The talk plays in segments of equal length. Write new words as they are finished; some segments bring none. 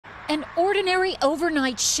An ordinary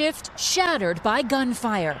overnight shift shattered by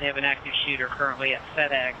gunfire. They have an active shooter currently at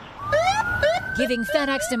FedEx, giving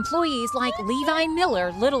FedEx employees like Levi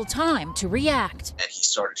Miller little time to react. And he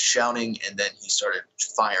started shouting, and then he started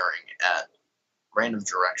firing at random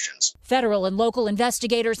directions. Federal and local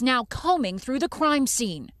investigators now combing through the crime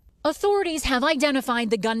scene. Authorities have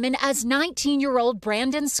identified the gunman as 19-year-old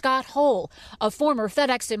Brandon Scott Hole, a former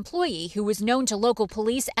FedEx employee who was known to local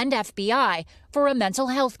police and FBI for a mental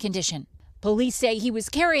health condition. Police say he was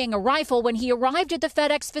carrying a rifle when he arrived at the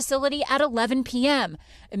FedEx facility at 11 p.m.,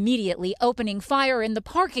 immediately opening fire in the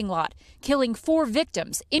parking lot, killing 4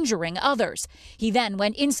 victims, injuring others. He then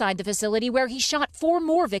went inside the facility where he shot 4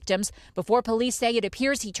 more victims before police say it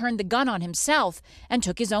appears he turned the gun on himself and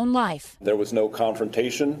took his own life. There was no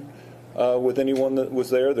confrontation with anyone that was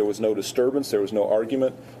there. There was no disturbance. There was no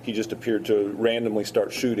argument. He just appeared to randomly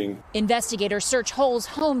start shooting. Investigators search Hole's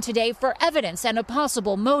home today for evidence and a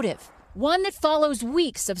possible motive. One that follows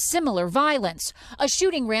weeks of similar violence. A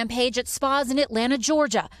shooting rampage at spas in Atlanta,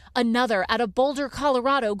 Georgia. Another at a Boulder,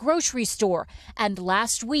 Colorado grocery store. And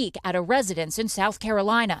last week at a residence in South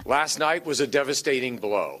Carolina. Last night was a devastating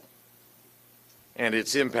blow, and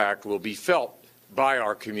its impact will be felt by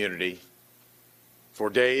our community for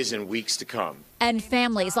days and weeks to come. And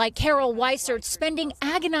families like Carol Weissert spending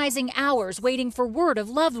agonizing hours waiting for word of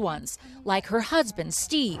loved ones, like her husband,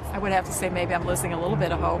 Steve. I would have to say maybe I'm losing a little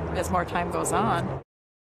bit of hope as more time goes on.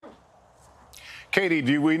 Katie,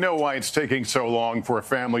 do we know why it's taking so long for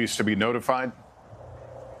families to be notified?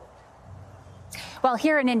 Well,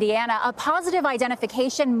 here in Indiana, a positive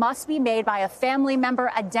identification must be made by a family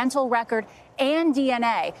member, a dental record, and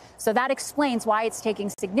DNA. So that explains why it's taking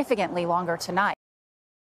significantly longer tonight.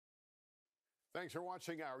 Thanks for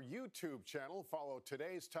watching our YouTube channel. Follow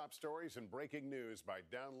today's top stories and breaking news by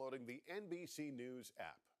downloading the NBC News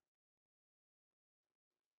app.